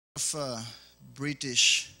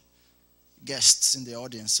British guests in the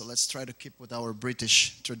audience, so let's try to keep with our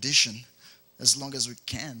British tradition as long as we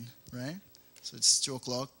can, right? So it's 2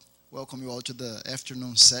 o'clock. Welcome you all to the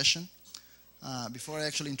afternoon session. Before I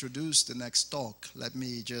actually introduce the next talk, let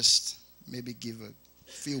me just maybe give a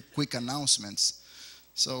few quick announcements.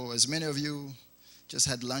 So as many of you just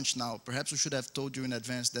had lunch now, perhaps we should have told you in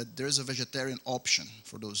advance that there's a vegetarian option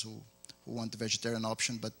for those who want the vegetarian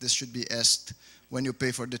option, but this should be asked when you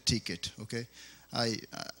pay for the ticket, okay?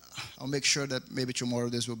 I'll make sure that maybe tomorrow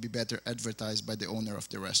this will be better advertised by the owner of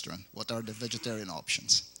the restaurant. What are the vegetarian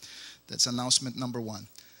options? That's announcement number one.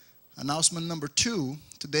 Announcement number two,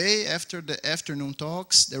 today after the afternoon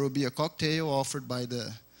talks, there will be a cocktail offered by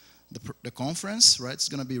the conference, right? It's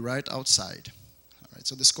gonna be right outside. All right,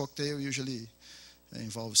 so this cocktail usually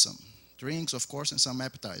involves some drinks, of course, and some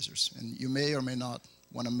appetizers. And you may or may not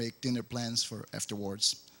want to make dinner plans for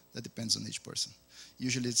afterwards. That depends on each person.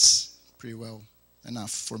 Usually it's pretty well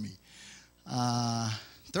enough for me.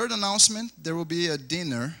 Third announcement, there will be a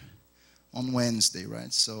dinner on Wednesday,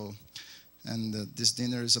 right? So, and this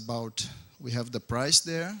dinner is about, we have the price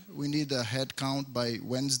there. We need a head count by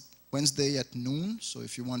Wednesday at noon. So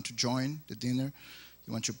if you want to join the dinner,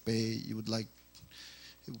 you want to pay, you would like,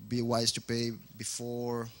 it would be wise to pay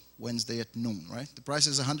before Wednesday at noon, right? The price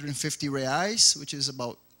is 150 reais, which is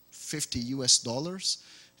about 50 US dollars.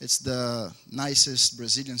 It's the nicest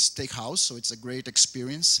Brazilian steakhouse, so it's a great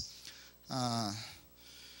experience.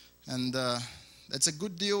 It's a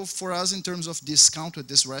good deal for us in terms of discount with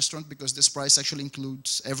this restaurant because this price actually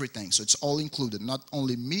includes everything. So it's all included, not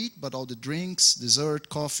only meat, but all the drinks, dessert,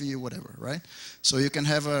 coffee, whatever, right? So you can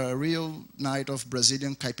have a real night of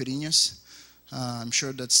Brazilian caipirinhas. I'm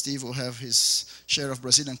sure that Steve will have his share of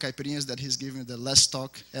Brazilian caipirinhas that he's giving the last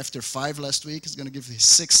talk after 5 last week. He's going to give his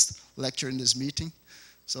 6th lecture in this meeting.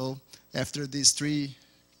 So after these 3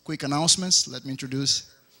 quick announcements, let me introduce.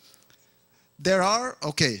 There are,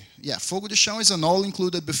 okay, yeah, Fogo de Chão is an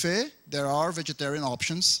all-included buffet. There are vegetarian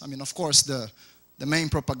options. I mean, of course, the main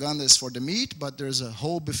propaganda is for the meat, but there's a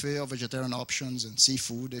whole buffet of vegetarian options and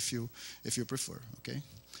seafood if you prefer, okay?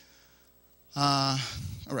 All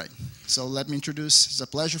right, so let me introduce, it's a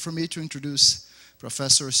pleasure for me to introduce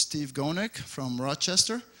Professor Steve Gonek from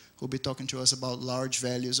Rochester, who will be talking to us about large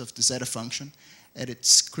values of the zeta function at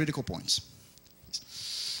its critical points.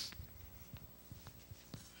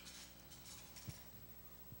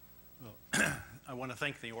 Well, I want to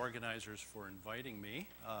thank the organizers for inviting me.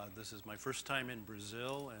 This is my first time in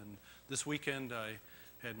Brazil, and this weekend I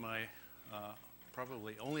had my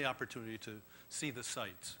probably only opportunity to see the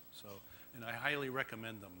sites. And I highly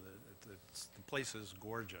recommend them. The place is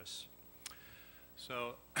gorgeous.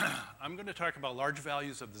 So I'm going to talk about large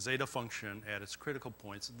values of the zeta function at its critical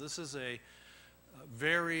points. This is a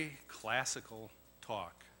very classical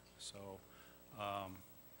talk. So I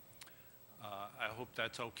hope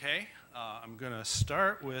that's okay. I'm going to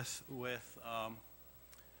start with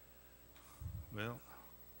well,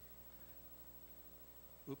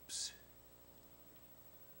 oops.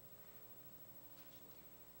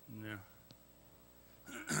 No.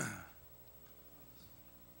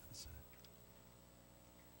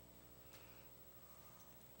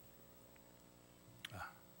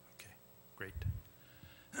 Okay, great.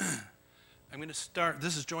 I'm going to start,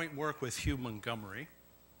 this is joint work with Hugh Montgomery,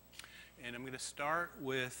 and I'm going to start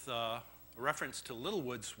with a reference to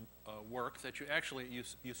Littlewood's work that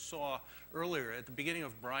you saw earlier at the beginning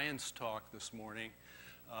of Brian's talk this morning.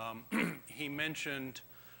 He mentioned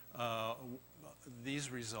these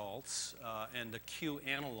results and the Q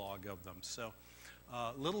analog of them. So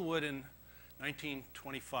Littlewood in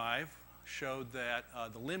 1925 showed that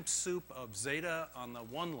the limb sup of zeta on the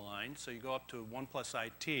one line, so you go up to 1 plus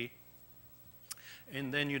IT,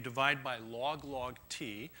 and then you divide by log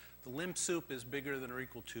t, the limb sup is bigger than or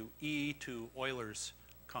equal to e to Euler's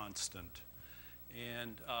constant.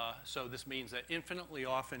 And so this means that infinitely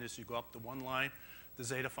often as you go up the one line, the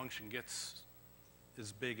zeta function gets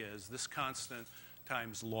as big as this constant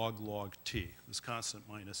times log t, this constant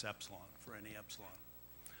minus epsilon for any epsilon.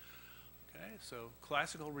 Okay, so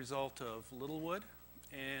classical result of Littlewood.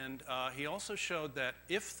 And he also showed that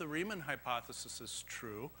if the Riemann hypothesis is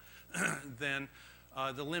true, then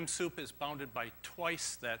the limb sup is bounded by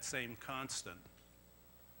twice that same constant.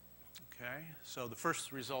 Okay, so the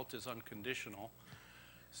first result is unconditional.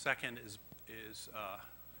 Second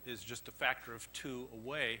is just a factor of 2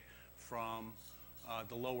 away from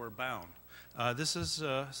the lower bound. This is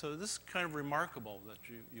kind of remarkable that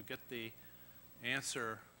you get the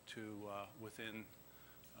answer to within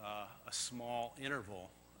a small interval.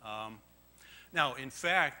 Now, in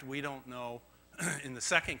fact, we don't know, in the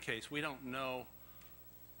second case, we don't know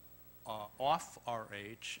off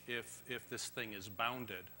RH if this thing is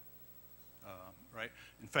bounded, right?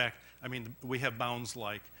 In fact, I mean, we have bounds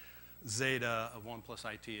like zeta of 1 plus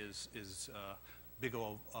IT is big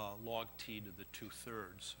O log t to the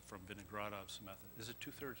 2/3 from Vinogradov's method. Is it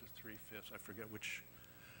 2/3 or 3/5? I forget which.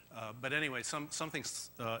 But anyway, something's,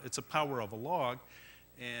 it's a power of a log,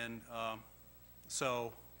 and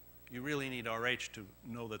so you really need RH to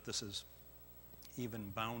know that this is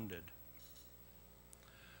even bounded.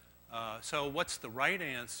 So what's the right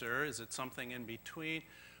answer? Is it something in between?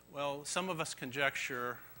 Well, some of us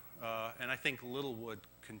conjecture, and I think Littlewood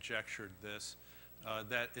conjectured this,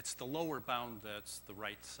 that it's the lower bound that's the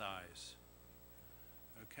right size.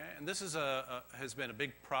 Okay, and this is has been a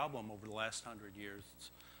big problem over the last 100 years.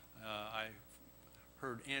 I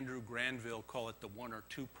heard Andrew Granville call it the 1 or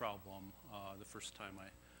 2 problem the first time I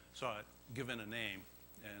saw it given a name,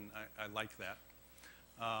 and I like that.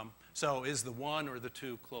 So is the 1 or the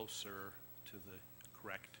 2 closer to the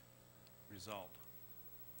correct result?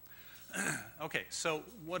 Okay, so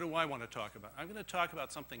what do I want to talk about? I'm going to talk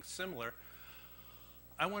about something similar.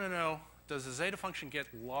 I want to know, does the zeta function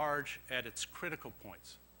get large at its critical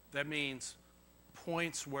points? That means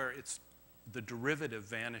points where the derivative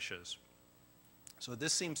vanishes. So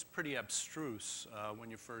this seems pretty abstruse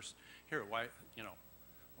when you first hear it.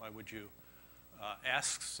 Why would you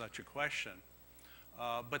ask such a question?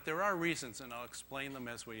 But there are reasons, and I'll explain them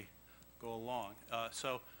as we go along.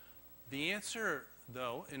 So the answer,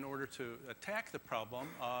 though, in order to attack the problem,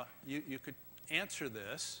 you could answer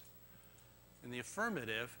this in the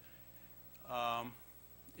affirmative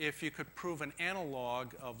if you could prove an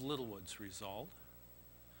analog of Littlewood's result,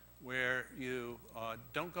 where you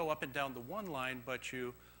don't go up and down the one line, but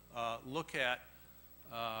you look at,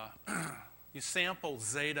 you sample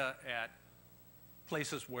zeta at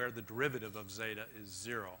places where the derivative of zeta is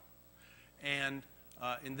 0. And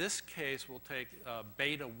in this case, we'll take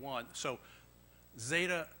beta 1. So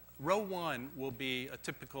zeta, rho 1 will be a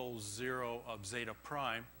typical 0 of zeta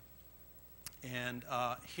prime. And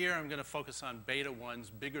here I'm going to focus on beta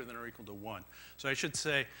 1's bigger than or equal to 1. So I should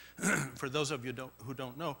say, for those of you who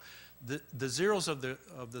don't know, the zeros of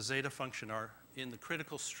the zeta function are in the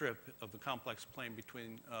critical strip of the complex plane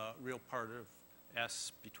between real part of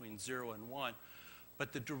S between 0 and 1.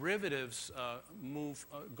 But the derivatives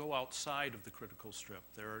go outside of the critical strip.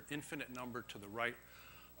 They're an infinite number to the right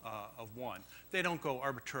of 1. They don't go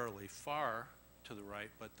arbitrarily far to the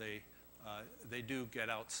right, but they do get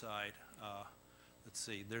outside. Let's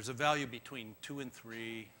see. There's a value between 2 and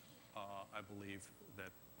 3, I believe,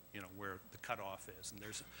 that where the cutoff is,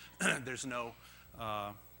 and there's no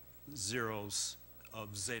zeros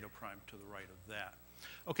of zeta prime to the right of that.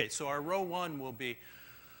 Okay, so our rho 1 will be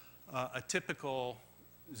a typical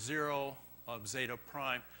 0 of zeta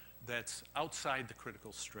prime that's outside the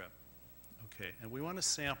critical strip. Okay, and we want to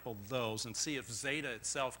sample those and see if zeta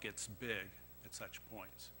itself gets big at such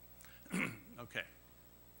points. Okay,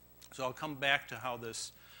 so I'll come back to how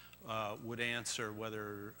this would answer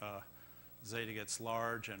whether zeta gets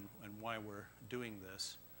large and why we're doing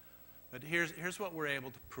this. But here's what we're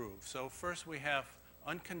able to prove. So first we have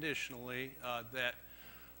unconditionally that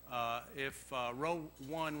if rho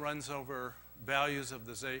 1 runs over values of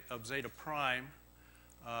zeta prime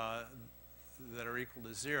that are equal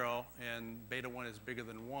to 0 and beta 1 is bigger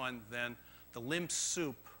than 1, then the limb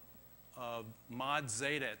sup of mod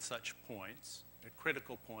zeta at such points, at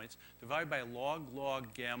critical points, divided by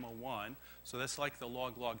log gamma 1, so that's like the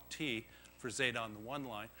log t for zeta on the one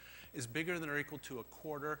line, is bigger than or equal to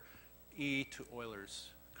 1/4 e to Euler's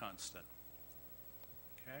constant.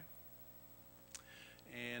 Okay?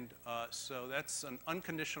 And so that's an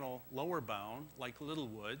unconditional lower bound, like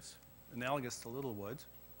Littlewood's, analogous to Littlewood's.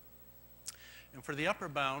 And for the upper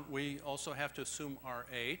bound, we also have to assume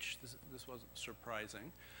RH. This wasn't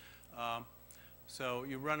surprising. So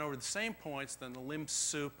you run over the same points, then the limb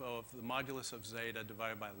sup of the modulus of zeta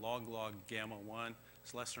divided by log gamma 1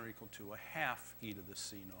 is less than or equal to 1/2 e to the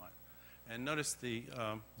c naught. And notice the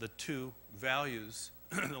two values,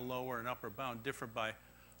 the lower and upper bound, differ by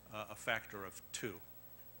a factor of 2.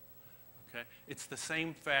 Okay? It's the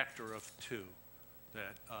same factor of 2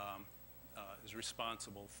 that is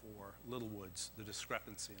responsible for Littlewood's, the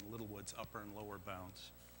discrepancy in Littlewood's upper and lower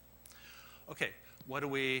bounds. Okay, what do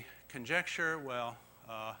we conjecture? Well,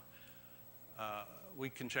 we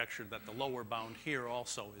conjecture that the lower bound here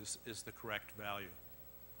also is the correct value.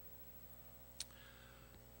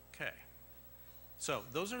 Okay, so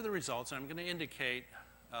those are the results, and I'm going to indicate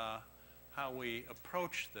how we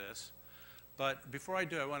approach this. But before I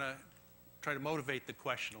do, I want to try to motivate the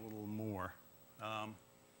question a little more.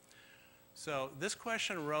 So this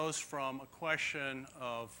question arose from a question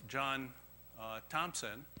of John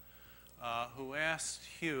Thompson, who asked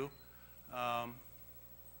Hugh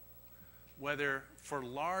whether for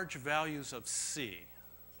large values of C,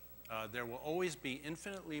 there will always be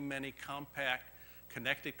infinitely many compact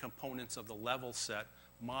connected components of the level set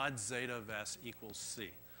mod zeta of S equals C.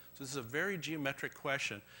 So this is a very geometric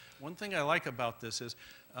question. One thing I like about this is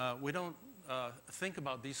we don't think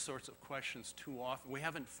about these sorts of questions too often. We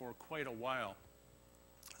haven't for quite a while.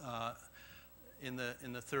 In the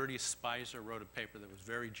 30s, Spicer wrote a paper that was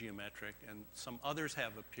very geometric, and some others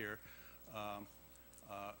have appeared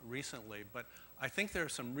recently. But I think there are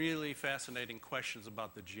some really fascinating questions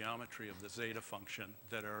about the geometry of the zeta function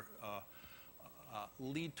that are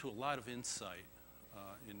lead to a lot of insight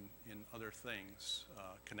in other things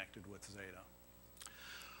connected with zeta.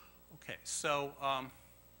 Okay, so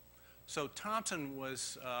so Thompson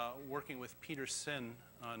was working with Peter Sin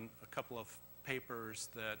on a couple of papers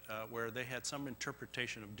that where they had some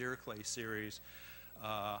interpretation of Dirichlet series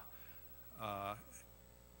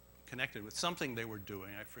connected with something they were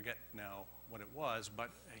doing. I forget now what it was, but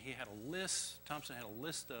he had a list. Thompson had a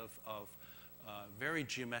list of very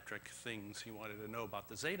geometric things he wanted to know about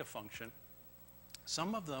the zeta function.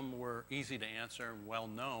 Some of them were easy to answer and well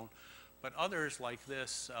known, but others like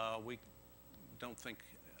this we don't think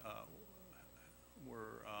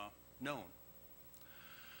were known.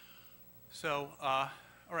 So, all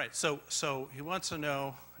right, so he wants to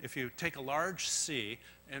know if you take a large C,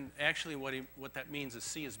 and actually what that means is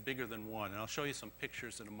C is bigger than 1. And I'll show you some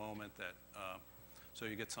pictures in a moment that, so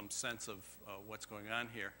you get some sense of what's going on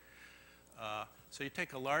here. So you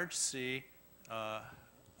take a large C,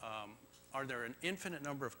 are there an infinite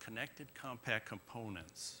number of connected compact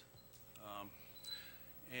components?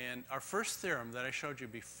 And our first theorem that I showed you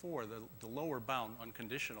before, the lower bound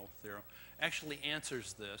unconditional theorem, actually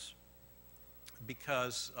answers this,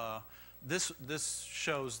 because this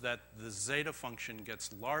shows that the zeta function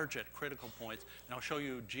gets large at critical points, and I'll show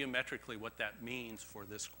you geometrically what that means for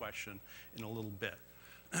this question in a little bit.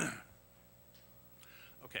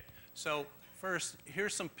 Okay, so first,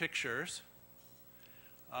 here's some pictures.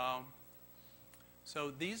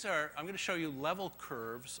 So these are, I'm going to show you level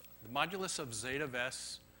curves. The modulus of zeta of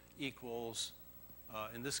S equals,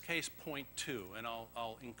 in this case, 0.2, and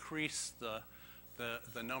I'll increase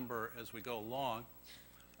the number as we go along.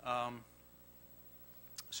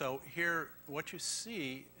 So here, what you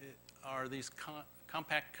see are these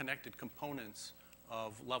compact connected components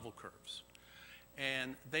of level curves.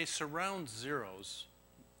 And they surround zeros,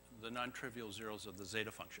 the non-trivial zeros of the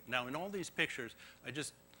zeta function. Now, in all these pictures, I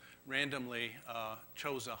just randomly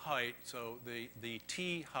chose a height. So the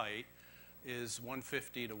T height is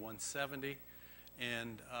 150 to 170.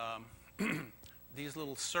 And these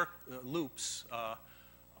little loops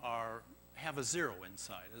have a 0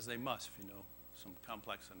 inside, as they must if you know some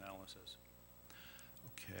complex analysis.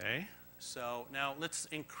 Okay, so now let's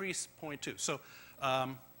increase 0.2. So,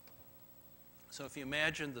 so if you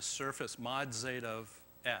imagine the surface mod zeta of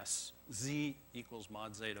S, Z equals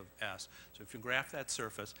mod zeta of S. So if you graph that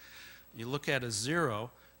surface, you look at a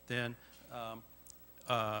 0, then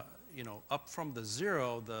you know, up from the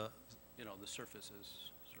 0, the surface is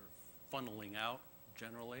sort of funneling out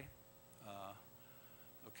generally.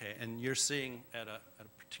 Okay, and you're seeing at a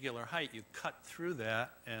particular height, you cut through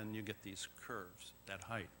that and you get these curves, that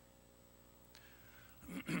height.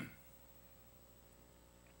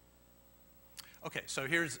 Okay, so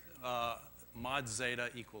here's mod zeta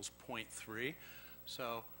equals 0.3.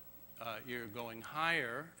 So you're going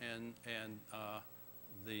higher, and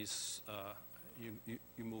these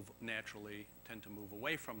you move naturally tend to move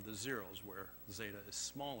away from the zeros where zeta is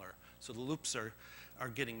smaller. So the loops are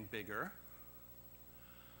getting bigger.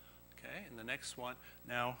 Okay, and the next one.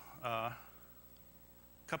 Now, a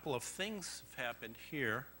couple of things have happened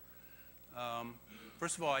here.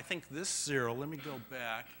 First of all, I think this 0, let me go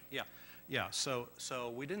back. Yeah, so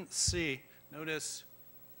we didn't see, notice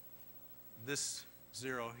this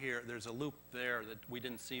 0 here. There's a loop there that we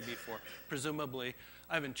didn't see before. Presumably,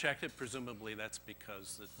 I haven't checked it, presumably that's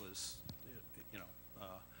because it was, you know,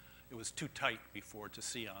 it was too tight before to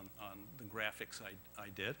see on the graphics I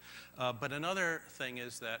did. But another thing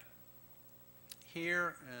is that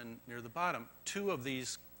here and near the bottom, 2 of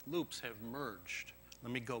these loops have merged.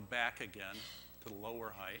 Let me go back again to the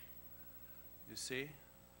lower height. You see?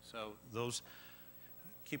 So those,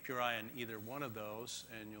 keep your eye on either one of those,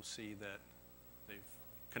 and you'll see that they've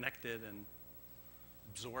connected and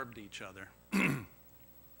absorbed each other.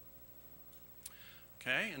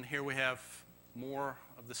 Okay, and here we have more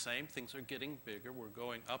of the same. Things are getting bigger. We're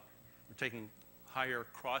going up. We're taking higher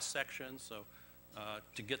cross sections. So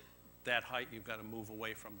to get that height, you've got to move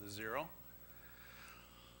away from the 0.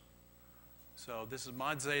 So this is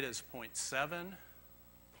mod zeta is 0.7,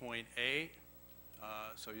 0.8.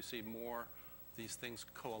 So you see more these things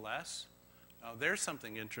coalesce. Now there's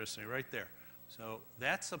something interesting right there. So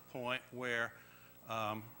that's a point where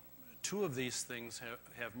two of these things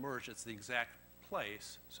have merged. It's the exact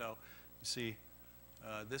place. So you see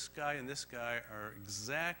this guy and this guy are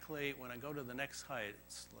exactly, when I go to the next height,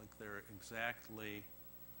 it's like they're exactly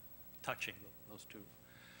touching those two.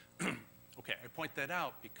 Okay, I point that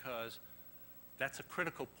out because that's a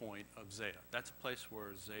critical point of zeta. That's a place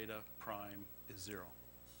where zeta prime is 0.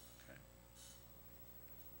 Okay.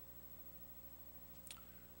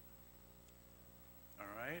 All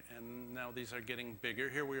right, and now these are getting bigger.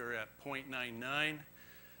 Here we are at 0.99.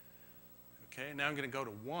 Okay, now I'm going to go to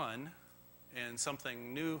 1, and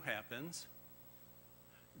something new happens.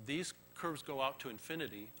 These curves go out to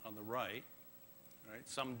infinity on the right. Right?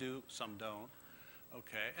 Some do, some don't.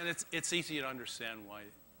 Okay, and it's easy to understand why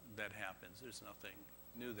that happens. There's nothing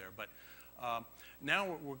new there. But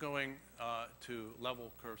now we're going to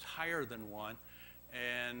level curves higher than 1.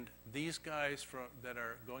 And these guys that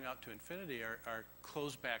are going out to infinity are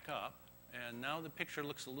closed back up. And now the picture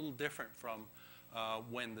looks a little different from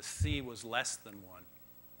when the C was less than 1.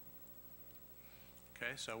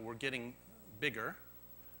 Okay, so we're getting bigger.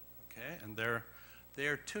 Okay, and there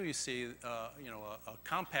too you see a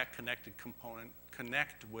compact connected component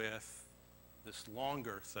connect with this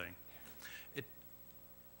longer thing.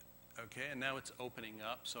 Okay, and now it's opening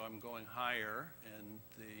up, so I'm going higher, and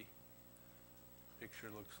the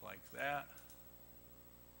picture looks like that.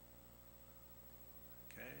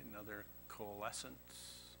 Okay, another coalescence.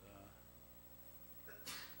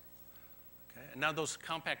 Okay, and now those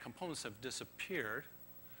compact components have disappeared,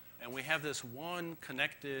 and we have this one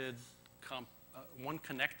connected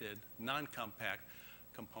non-compact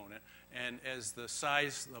component. And as the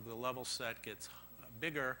size of the level set gets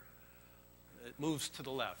bigger, it moves to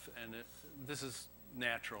the left. And this is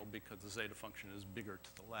natural because the zeta function is bigger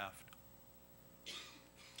to the left.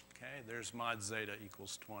 Okay, there's mod zeta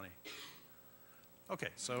equals 20. Okay,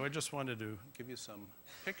 so I just wanted to give you some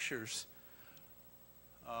pictures.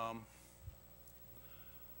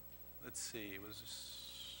 Let's see, it was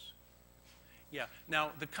yeah,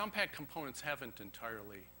 now the compact components haven't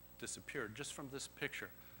entirely disappeared just from this picture.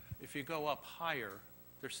 If you go up higher,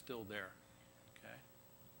 they're still there.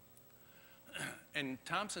 Okay? And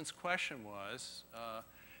Thompson's question was,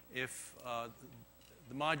 if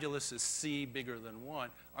the modulus is C bigger than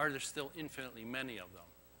 1, are there still infinitely many of them?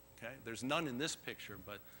 Okay? There's none in this picture,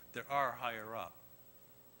 but there are higher up.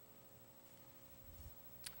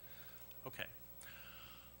 Okay.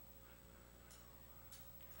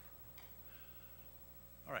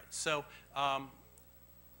 All right,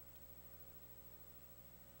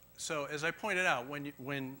 so as I pointed out,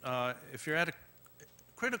 if you're at a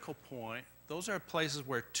critical point, those are places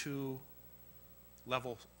where two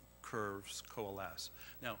level curves coalesce.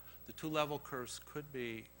 Now, the two level curves could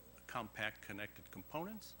be compact connected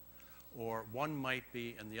components, or one might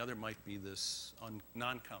be, and the other might be this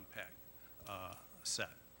non-compact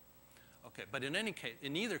set. Okay, but in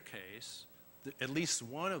either case, at least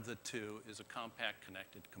one of the two is a compact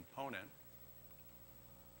connected component.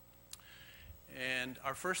 And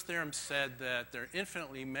our first theorem said that there are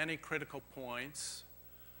infinitely many critical points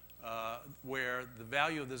where the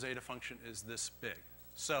value of the zeta function is this big.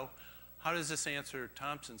 So how does this answer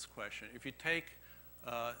Thompson's question? If you take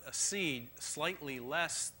a C slightly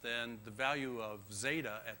less than the value of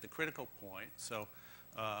zeta at the critical point, so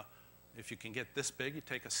if you can get this big, you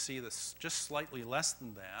take a C that's just slightly less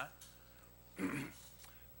than that,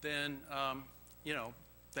 then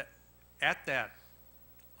at that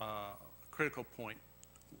critical point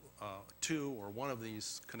 2 or one of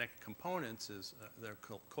these connected components is they're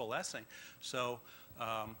coalescing. So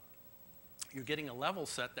you're getting a level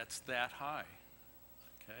set that's that high.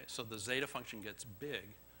 Okay, so the zeta function gets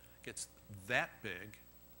that big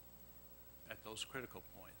at those critical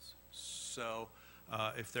points. So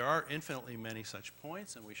if there are infinitely many such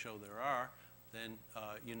points, and we show there are, then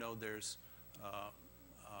there's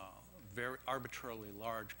very arbitrarily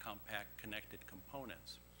large compact connected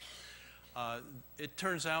components. It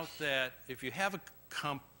turns out that if you have a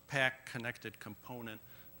compact connected component,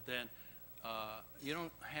 then you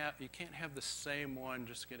can't have the same one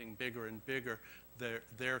just getting bigger and bigger.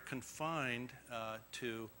 They're confined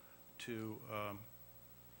to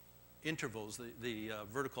intervals. The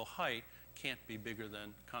vertical height can't be bigger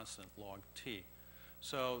than constant log t.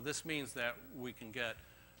 So this means that we can get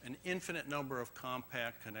an infinite number of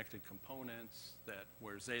compact connected components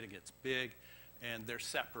where zeta gets big, and they're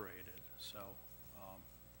separated.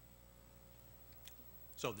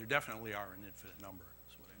 So there definitely are an infinite number,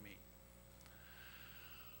 is what I mean.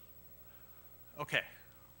 Okay,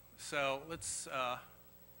 so let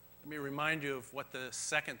me remind you of what the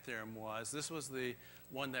second theorem was. This was the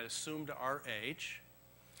one that assumed RH,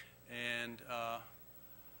 and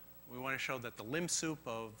we want to show that the lim sup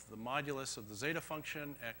of the modulus of the zeta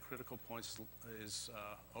function at critical points is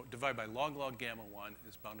divided by log gamma 1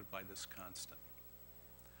 is bounded by this constant.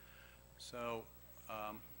 So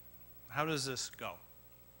how does this go?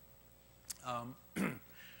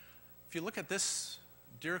 If you look at this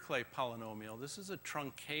Dirichlet polynomial, this is a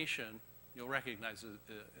truncation. You'll recognize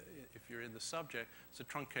it if you're in the subject. It's a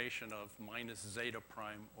truncation of minus zeta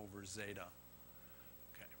prime over zeta.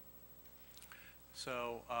 Okay.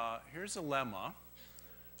 So here's a lemma.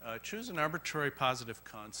 Choose an arbitrary positive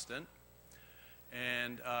constant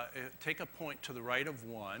and take a point to the right of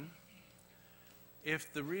 1.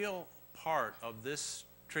 If the real part of this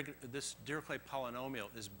Dirichlet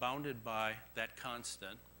polynomial is bounded by that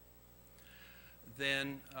constant,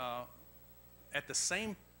 then at the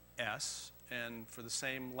same s and for the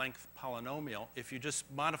same length polynomial, if you just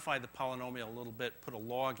modify the polynomial a little bit, put a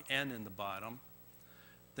log n in the bottom,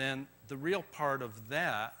 then the real part of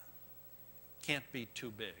that can't be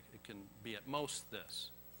too big. It can be at most this.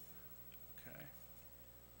 Okay.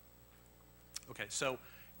 Okay, so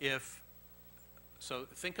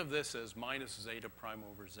think of this as minus zeta prime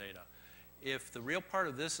over zeta. If the real part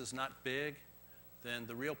of this is not big, then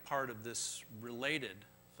the real part of this related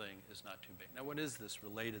thing is not too big. Now, what is this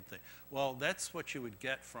related thing? Well, that's what you would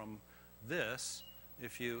get from this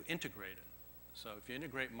if you integrate it. So if you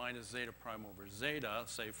integrate minus zeta prime over zeta,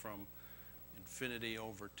 say from infinity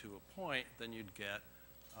over to a point, then you'd get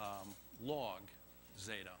log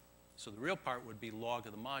zeta. So the real part would be log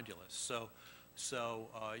of the modulus.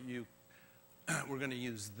 We're going to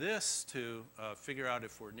use this to figure out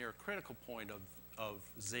if we're near a critical point of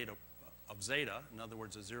zeta, in other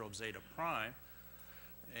words, a 0 of zeta prime,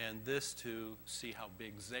 and this to see how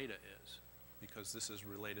big zeta is, because this is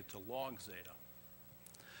related to log zeta.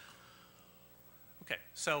 Okay,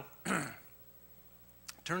 so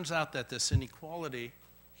turns out that this inequality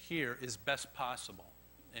here is best possible.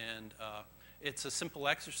 And it's a simple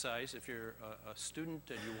exercise. If you're a student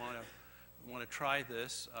and you want to try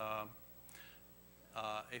this,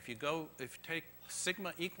 if you take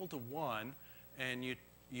sigma equal to 1 and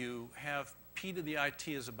you have p to the it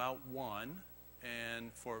is about 1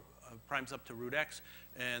 and for primes up to root x,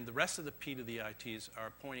 and the rest of the p to the its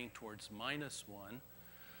are pointing towards minus 1,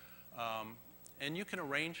 and you can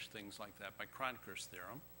arrange things like that by Kroneker's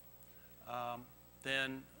theorem,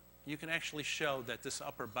 then you can actually show that this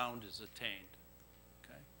upper bound is attained.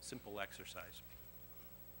 Okay? Simple exercise.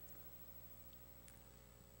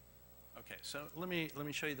 Okay, so let me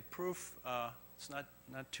show you the proof. It's not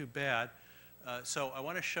too bad. So I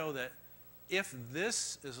want to show that if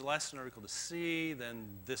this is less than or equal to c, then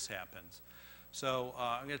this happens. So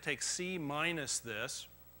I'm going to take c minus this.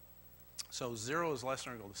 So 0 is less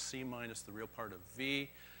than or equal to c minus the real part of v.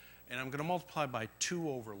 And I'm going to multiply by 2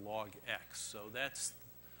 over log x. So that's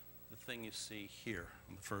the thing you see here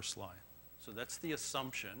on the first line. So that's the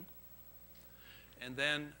assumption. And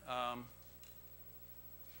then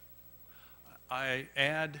I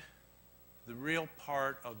add the real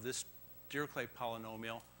part of this Dirichlet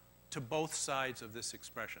polynomial to both sides of this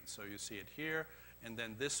expression. So you see it here, and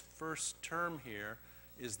then this first term here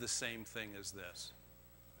is the same thing as this.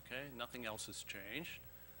 Okay, nothing else has changed.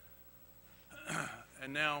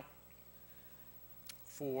 And now,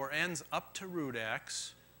 for n's up to root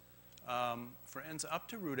x,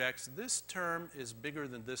 this term is bigger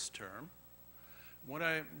than this term. What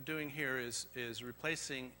I'm doing here is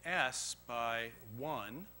replacing s by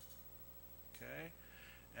 1. Okay,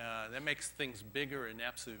 that makes things bigger in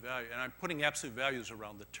absolute value, and I'm putting absolute values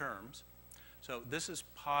around the terms. So this is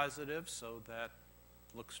positive, so that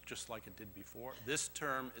looks just like it did before. This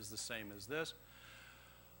term is the same as this.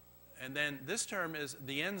 And then this term is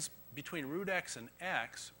the n's between root x and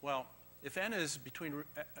x. Well, if n is between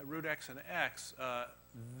root x and x,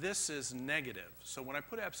 this is negative. So when I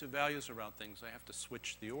put absolute values around things, I have to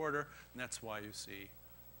switch the order, and that's why you see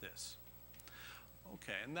this.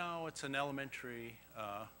 Okay, and now it's an elementary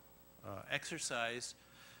exercise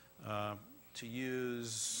to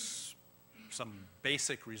use some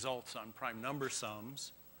basic results on prime number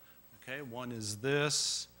sums. Okay, one is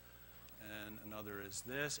this, and another is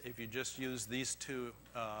this. If you just use these two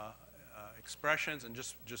expressions and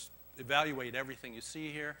just evaluate everything you see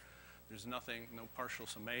here, there's nothing, no partial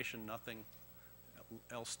summation, nothing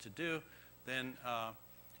else to do, then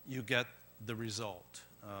you get the result.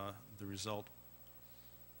 The result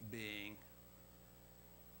being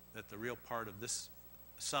that the real part of this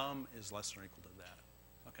sum is less than or equal to that.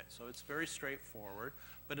 Okay, so So it's very straightforward,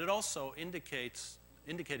 but it also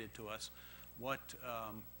indicated to us what,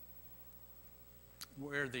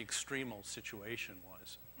 where the extremal situation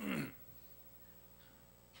was.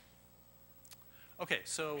 Okay,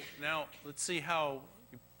 so now let's see how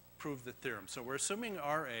you prove the theorem. So we're assuming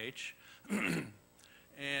RH,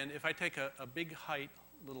 and if I take a big height,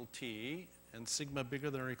 little t, and sigma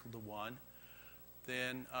bigger than or equal to 1,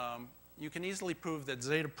 then you can easily prove that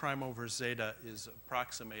zeta prime over zeta is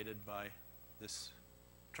approximated by this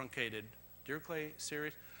truncated Dirichlet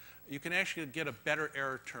series. You can actually get a better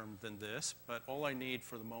error term than this, but all I need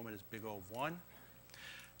for the moment is big O of 1.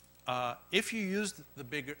 If you used the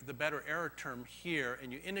better error term here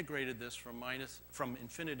and you integrated this from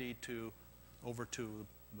infinity to over to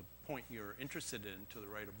the point you're interested in, to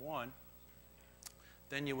the right of 1,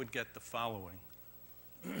 then you would get the following.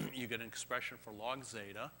 You get an expression for log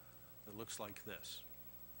zeta that looks like this.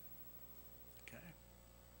 Okay?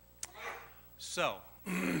 So,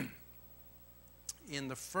 in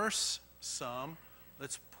the first sum,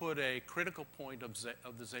 let's put a critical point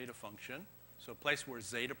of the zeta function, so a place where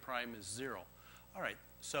zeta prime is 0. All right,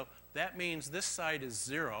 so that means this side is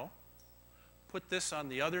 0. Put this on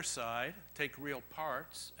the other side, take real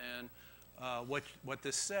parts, and what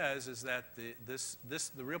this says is that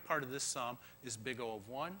the real part of this sum is big O of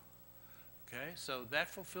 1. Okay, so that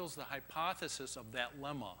fulfills the hypothesis of that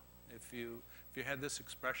lemma. If you had this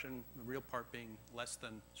expression, the real part being less than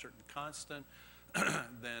a certain constant,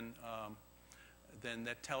 then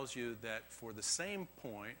that tells you that for the same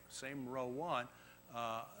point, same row 1,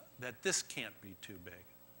 that this can't be too big.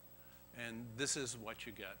 And this is what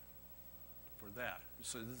you get for that.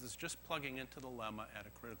 So this is just plugging into the lemma at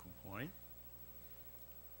a critical point.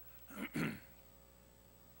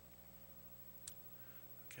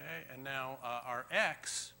 Okay, and now our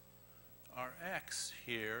x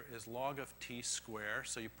here is log of t squared.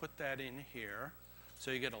 So you put that in here. So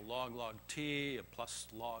you get a log t, a plus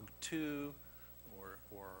log 2,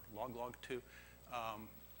 or log 2,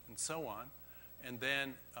 and so on. And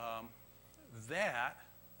then that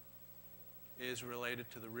is related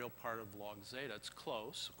to the real part of log zeta. It's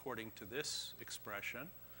close, according to this expression.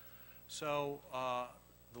 So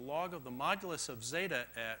the log of the modulus of zeta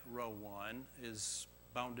at row 1 is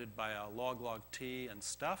bounded by a log t and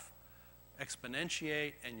stuff.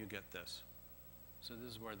 Exponentiate, and you get this. So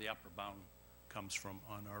this is where the upper bound comes from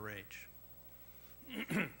on RH.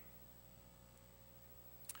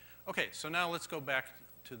 Okay, so now let's go back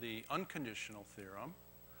to the unconditional theorem.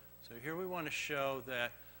 So here we want to show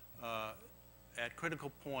that at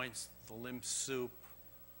critical points, the lim sup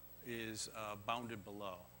is bounded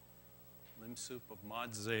below. Lim sup of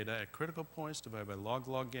mod zeta at critical points divided by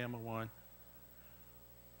log gamma 1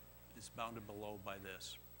 is bounded below by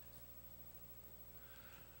this.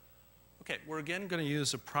 Okay, we're again going to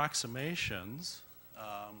use approximations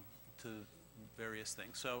to various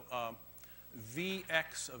things. So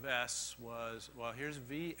Vx of s was, well, here's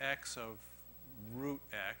Vx of root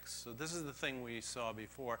x. So this is the thing we saw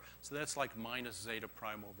before. So that's like minus zeta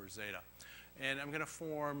prime over zeta. And I'm going to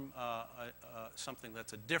form something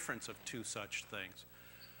that's a difference of two such things.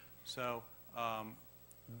 So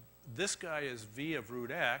this guy is v of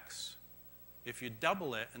root x. If you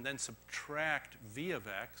double it and then subtract v of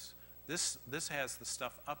x, this has the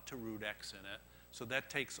stuff up to root x in it. So that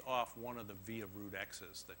takes off one of the v of root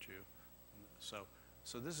x's that you, so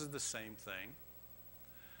this is the same thing.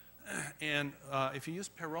 And if you use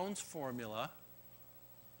Perron's formula,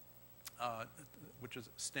 which is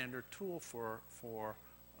a standard tool for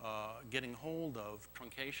getting hold of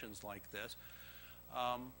truncations like this,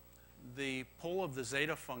 the pole of the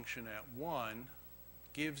zeta function at 1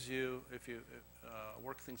 gives you, if you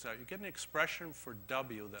work things out, you get an expression for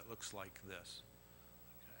w that looks like this.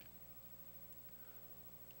 Okay.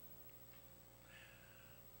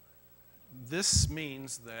 This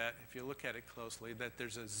means that, if you look at it closely, that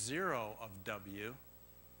there's a 0 of w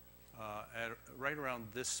right around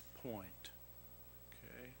this point.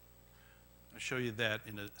 Okay. I'll show you that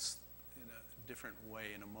in a different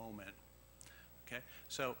way in a moment. Okay.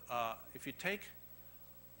 So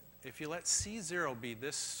if you let C0 be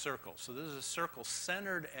this circle, so this is a circle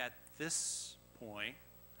centered at this point,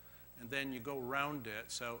 and then you go around it.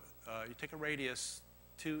 So you take a radius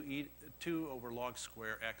 2 over log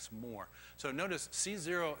square x more. So notice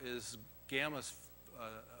C0 is gamma's,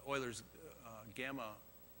 Euler's gamma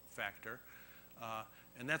factor,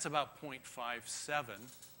 and that's about 0.57.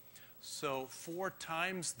 So 4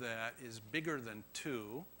 times that is bigger than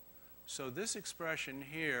 2. So this expression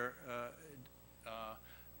here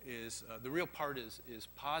is the real part is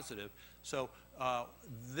positive. So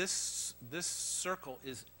this circle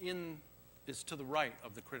is in is to the right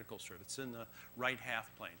of the critical strip. It's in the right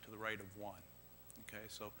half plane, to the right of 1. Okay,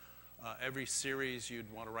 so every series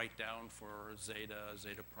you'd want to write down for zeta,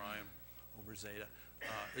 zeta prime over zeta,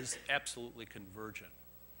 is absolutely convergent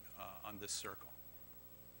on this circle.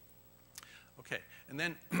 Okay, and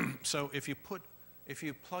then so if you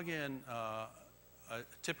plug in a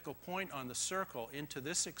typical point on the circle into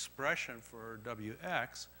this expression for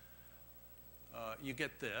Wx, you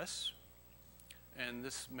get this, and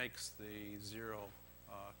this makes the 0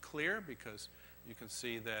 clear because you can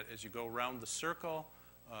see that as you go around the circle,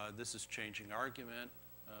 this is changing argument.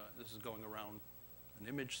 This is going around an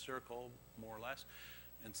image circle, more or less.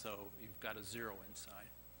 And so you've got a 0 inside.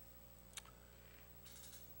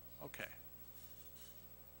 OK.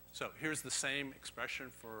 So here's the same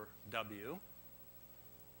expression for W.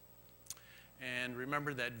 And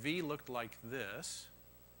remember that V looked like this.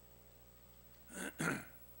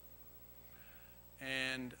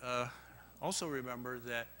 And also remember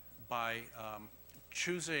that by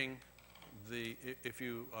choosing if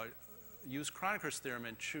you use Kroneker's theorem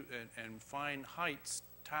and find heights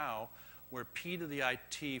tau, where p to the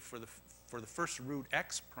it for the first root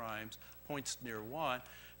x primes points near 1,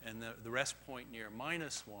 and the rest point near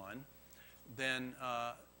 -1, then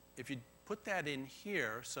if you put that in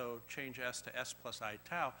here, so change s to s plus I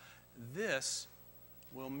tau, this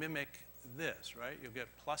will mimic this, right? You'll get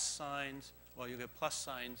plus signs. Well, you'll get plus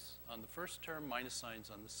signs on the first term, minus signs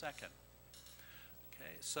on the second.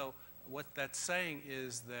 Okay, so what that's saying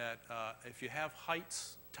is that if you have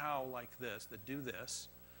heights tau like this, that do this,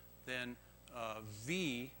 then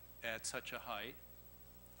V at such a height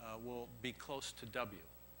will be close to W.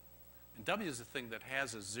 And W is the thing that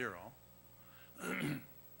has a 0.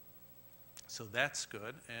 So that's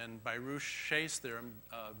good. And by Rouché's theorem,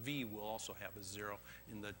 V will also have a 0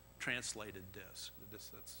 in the translated disk, the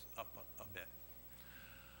disk that's up a bit.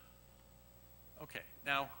 OK,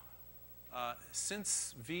 now,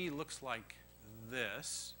 since V looks like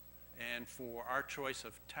this, and for our choice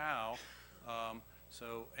of tau,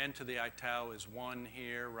 so n to the I tau is 1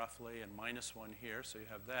 here, roughly, and -1 here, so you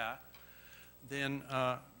have that. Then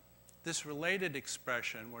this related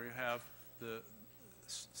expression where you have the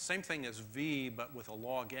same thing as V, but with a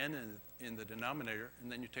log n in the denominator,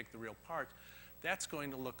 and then you take the real parts, that's going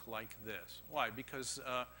to look like this. Why? Because,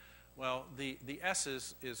 well, the S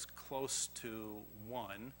is close to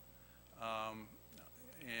 1,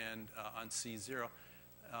 and on C0.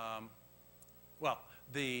 Well,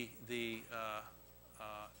 the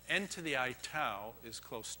n to the I tau is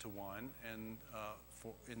close to 1 and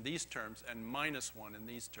in these terms, and -1 in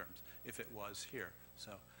these terms, if it was here.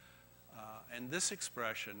 So, and this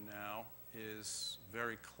expression now is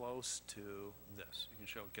very close to this. You can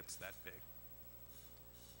show it gets that big.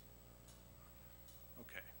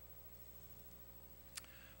 Okay.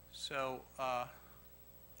 So we're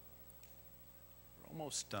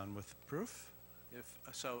almost done with the proof.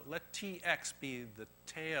 So let Tx be the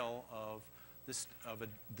tail of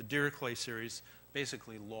the Dirichlet series,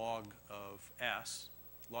 basically log of S,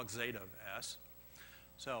 log zeta of S.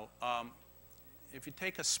 So if you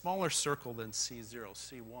take a smaller circle than C0,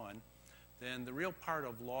 C1, then the real part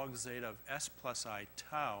of log zeta of S plus I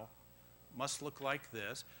tau must look like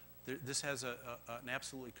this. This has an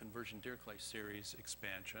absolutely convergent Dirichlet series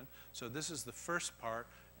expansion. So this is the first part,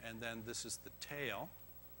 and then this is the tail.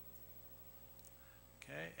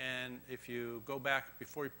 Okay, and if you go back,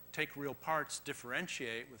 before you take real parts,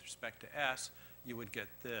 differentiate with respect to S, you would get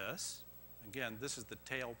this. Again, this is the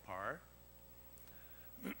tail part.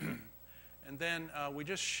 And then we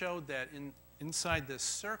just showed that inside this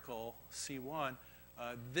circle, C1,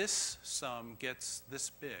 this sum gets this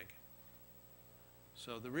big.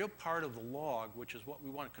 So the real part of the log, which is what we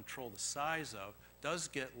want to control the size of, does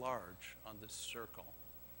get large on this circle.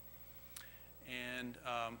 And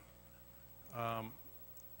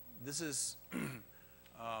this is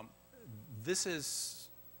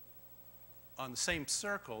on the same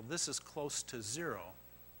circle, this is close to 0.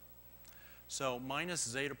 So minus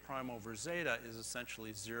zeta prime over zeta is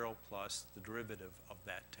essentially 0 plus the derivative of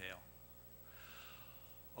that tail.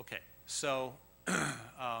 OK, so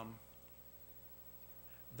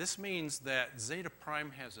this means that zeta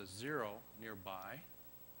prime has a 0 nearby,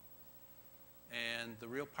 and the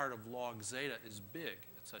real part of log zeta is big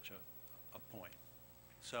at such a point.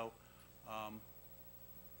 So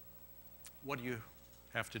what do you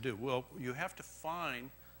have to do? Well, you have to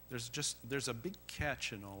find, there's a big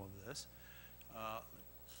catch in all of this.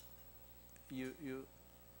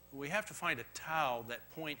 We have to find a tau that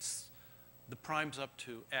points the primes up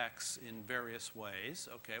to x in various ways.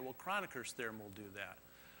 Okay, well, Kroneker's theorem will do that.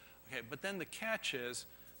 Okay, but then the catch is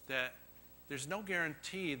that there's no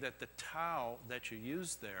guarantee that the tau that you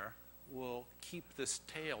use there will keep this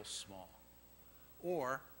tail small,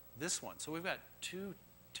 or this one. So we've got two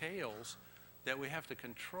tails that we have to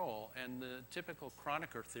control, and the typical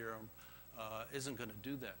Kronecker theorem isn't going to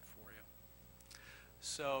do that for you.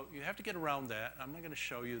 So you have to get around that. I'm not going to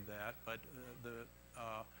show you that, but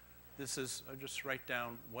this is, I'll just write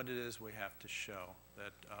down what it is we have to show,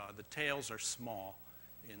 that the tails are small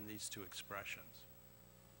in these two expressions.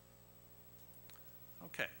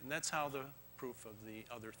 Okay, and that's how the proof of the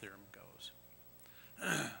other theorem goes.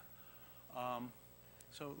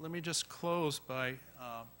 So let me just close by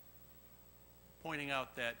pointing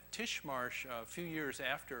out that Tishmarsh, a few years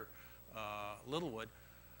after Littlewood,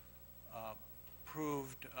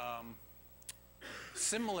 proved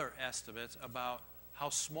similar estimates about how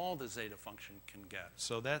small the zeta function can get.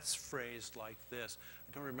 So that's phrased like this.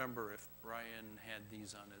 I don't remember if Brian had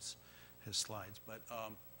these on his slides, but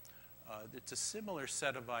it's a similar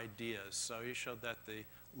set of ideas. So he showed that the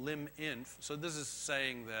lim inf, so this is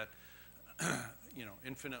saying that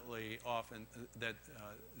infinitely often that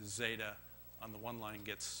zeta on the one line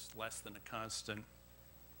gets less than a constant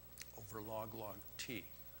over log t.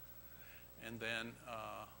 And then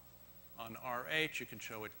on RH, you can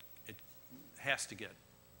show it has to get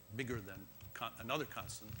bigger than another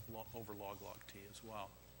constant over log t as well.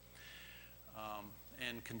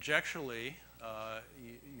 And conjecturally,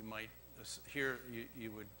 you might, here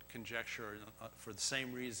you would conjecture for the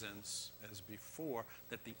same reasons as before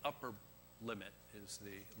that the upper limit is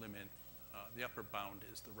the limit, the upper bound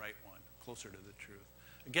is the right one, closer to the truth.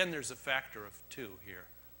 Again, there's a factor of 2 here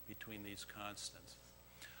between these constants.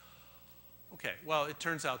 Okay, well, it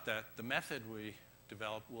turns out that the method we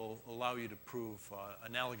developed will allow you to prove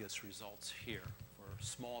analogous results here for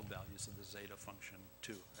small values of the zeta function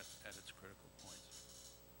too at its critical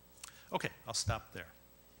points. Okay, I'll stop there.